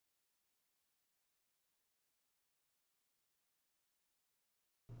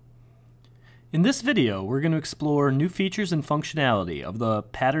In this video, we're going to explore new features and functionality of the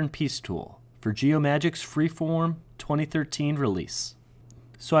Pattern Piece tool for Geomagic's Freeform 2013 release.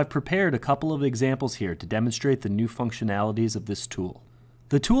 So I've prepared a couple of examples here to demonstrate the new functionalities of this tool.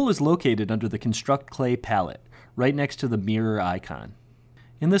 The tool is located under the Construct Clay palette, right next to the mirror icon.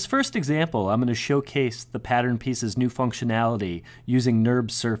 In this first example, I'm going to showcase the Pattern Piece's new functionality using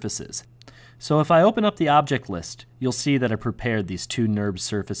Nurbs Surfaces. So if I open up the object list, you'll see that I prepared these two Nurbs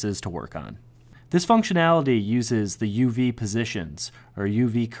surfaces to work on. This functionality uses the UV positions, or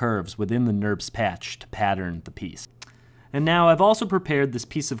UV curves, within the Nurbs patch to pattern the piece. And now I've also prepared this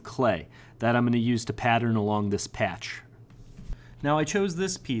piece of clay that I'm going to use to pattern along this patch. Now I chose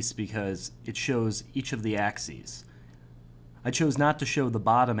this piece because it shows each of the axes. I chose not to show the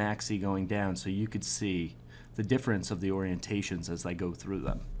bottom axis going down so you could see the difference of the orientations as I go through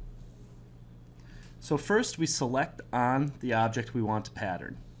them. So first we select on the object we want to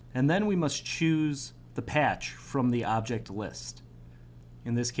pattern. And then we must choose the patch from the object list.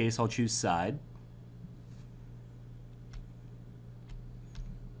 In this case, I'll choose side.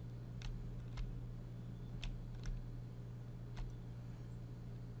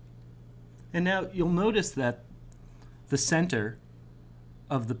 And now you'll notice that the center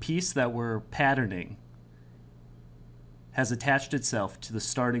of the piece that we're patterning has attached itself to the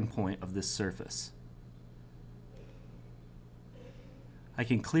starting point of this surface. I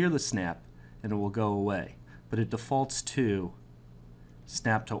can clear the snap and it will go away, but it defaults to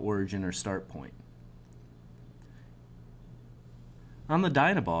snap to origin or start point. On the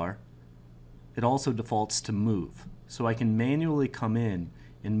Dynabar, it also defaults to move, so I can manually come in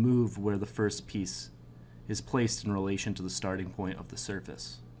and move where the first piece is placed in relation to the starting point of the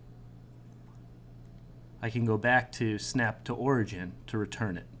surface. I can go back to snap to origin to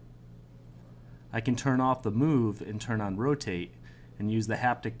return it. I can turn off the move and turn on rotate and use the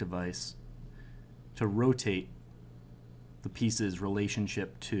haptic device to rotate the piece's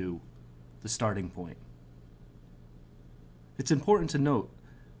relationship to the starting point. It's important to note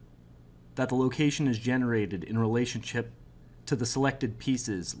that the location is generated in relationship to the selected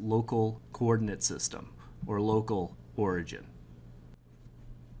piece's local coordinate system, or local origin.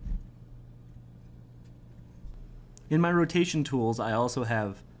 In my rotation tools, I also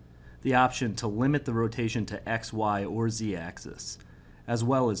have the option to limit the rotation to X, Y, or Z axis, as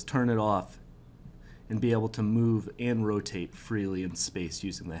well as turn it off and be able to move and rotate freely in space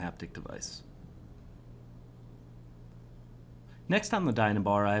using the haptic device. Next on the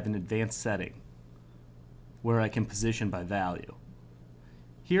Dynabar, I have an advanced setting where I can position by value.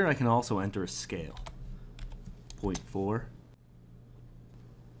 Here I can also enter a scale, 0.4,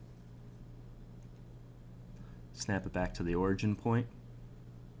 snap it back to the origin point,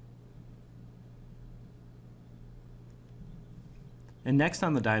 and next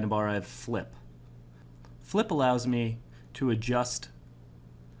on the Dynabar I have flip. Flip allows me to adjust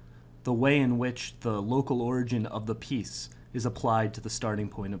the way in which the local origin of the piece is applied to the starting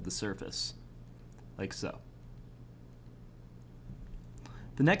point of the surface, like so.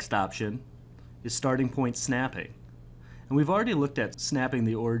 The next option is starting point snapping. And we've already looked at snapping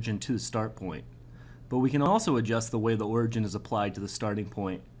the origin to the start point, but we can also adjust the way the origin is applied to the starting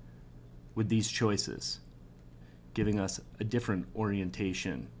point with these choices, giving us a different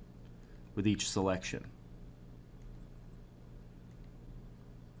orientation with each selection.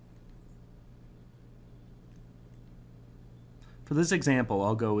 For this example,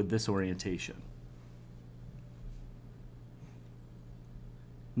 I'll go with this orientation.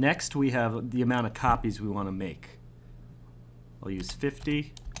 Next, we have the amount of copies we want to make. I'll use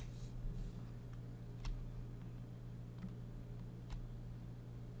 50.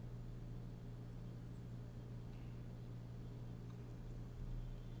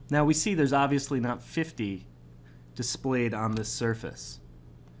 Now we see there's obviously not 50 displayed on this surface.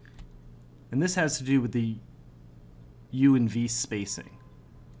 And this has to do with the U and V spacing.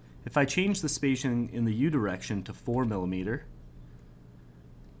 If I change the spacing in the U direction to 4 millimeter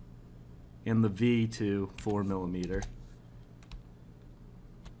and the V to 4 millimeter,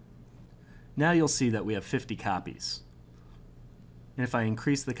 now you'll see that we have 50 copies. And if I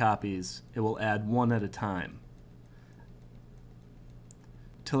increase the copies, it will add one at a time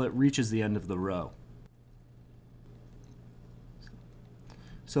till it reaches the end of the row.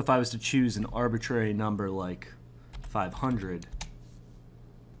 So if I was to choose an arbitrary number like 500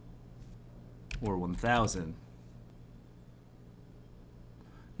 or 1000,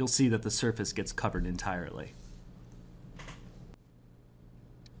 you'll see that the surface gets covered entirely.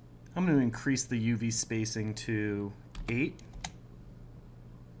 I'm going to increase the UV spacing to 8.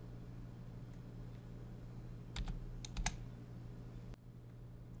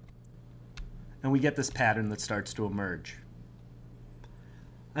 and we get this pattern that starts to emerge.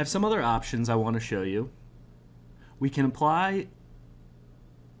 I have some other options I want to show you. We can apply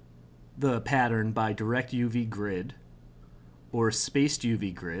the pattern by direct UV grid, or spaced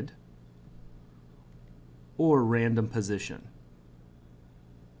UV grid, or random position.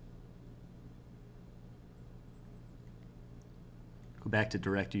 Go back to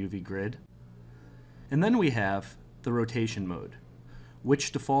direct UV grid. And then we have the rotation mode,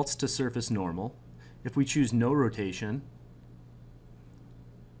 which defaults to surface normal. If we choose no rotation,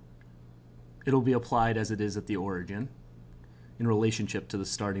 it'll be applied as it is at the origin in relationship to the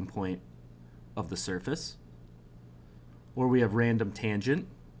starting point of the surface. Or we have random tangent,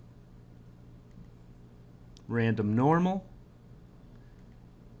 random normal,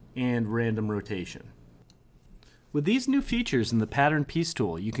 and random rotation. With these new features in the Pattern Piece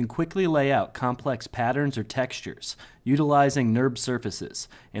tool, you can quickly lay out complex patterns or textures utilizing Nurbs Surfaces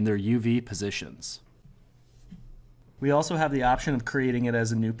and their UV positions. We also have the option of creating it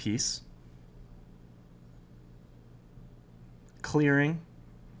as a new piece, clearing,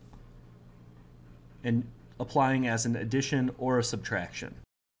 and applying as an addition or a subtraction.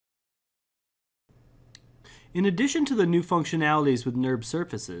 In addition to the new functionalities with Nurbs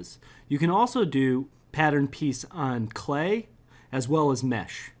Surfaces, you can also do pattern piece on clay as well as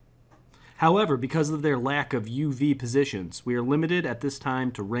mesh. However, because of their lack of UV positions, we are limited at this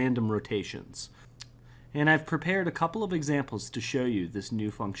time to random rotations. And I've prepared a couple of examples to show you this new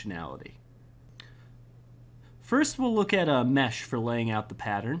functionality. First, we'll look at a mesh for laying out the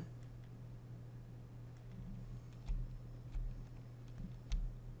pattern.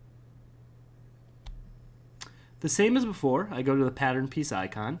 The same as before, I go to the pattern piece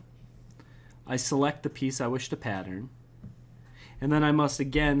icon. I select the piece I wish to pattern, and then I must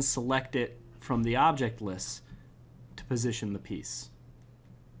again select it from the object list to position the piece.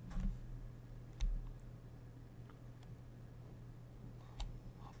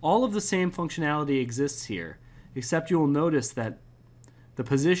 All of the same functionality exists here, except you will notice that the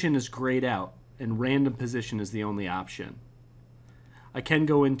position is grayed out and random position is the only option. I can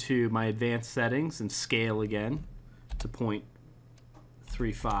go into my advanced settings and scale again to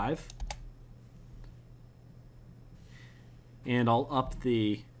 0.35. And I'll up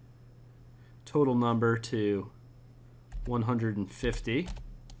the total number to 150.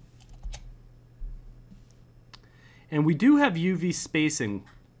 And we do have UV spacing,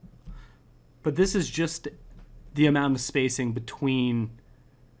 but this is just the amount of spacing between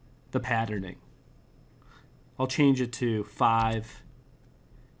the patterning. I'll change it to 5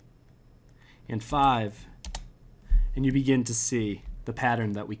 and 5, and you begin to see the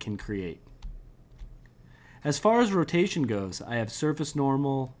pattern that we can create. As far as rotation goes, I have surface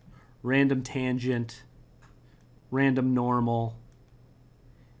normal, random tangent, random normal,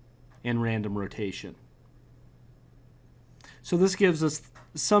 and random rotation. So this gives us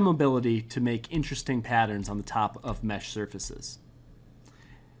some ability to make interesting patterns on the top of mesh surfaces.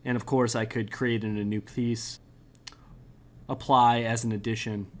 And of course, I could create in a new piece, apply as an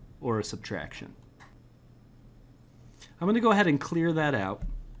addition or a subtraction. I'm going to go ahead and clear that out,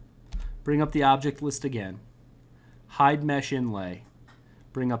 bring up the object list again, hide mesh inlay,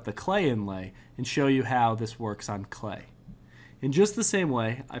 bring up the clay inlay, and show you how this works on clay. In just the same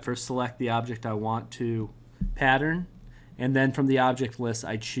way, I first select the object I want to pattern, and then from the object list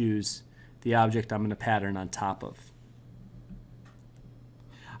I choose the object I'm going to pattern on top of.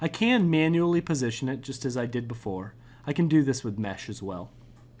 I can manually position it just as I did before. I can do this with mesh as well.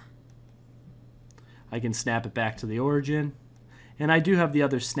 I can snap it back to the origin, and I do have the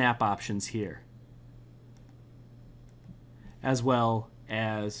other snap options here, as well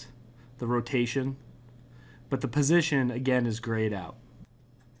as the rotation, but the position again is grayed out.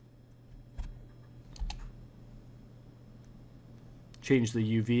 Change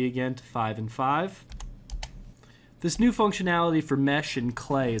the UV again to 5 and 5. This new functionality for mesh and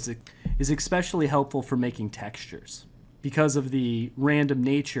clay is especially helpful for making textures. Because of the random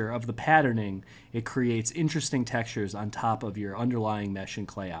nature of the patterning, it creates interesting textures on top of your underlying mesh and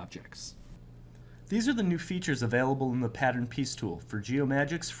clay objects. These are the new features available in the Pattern Piece tool for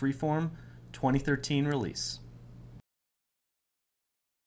Geomagic's Freeform 2013 release.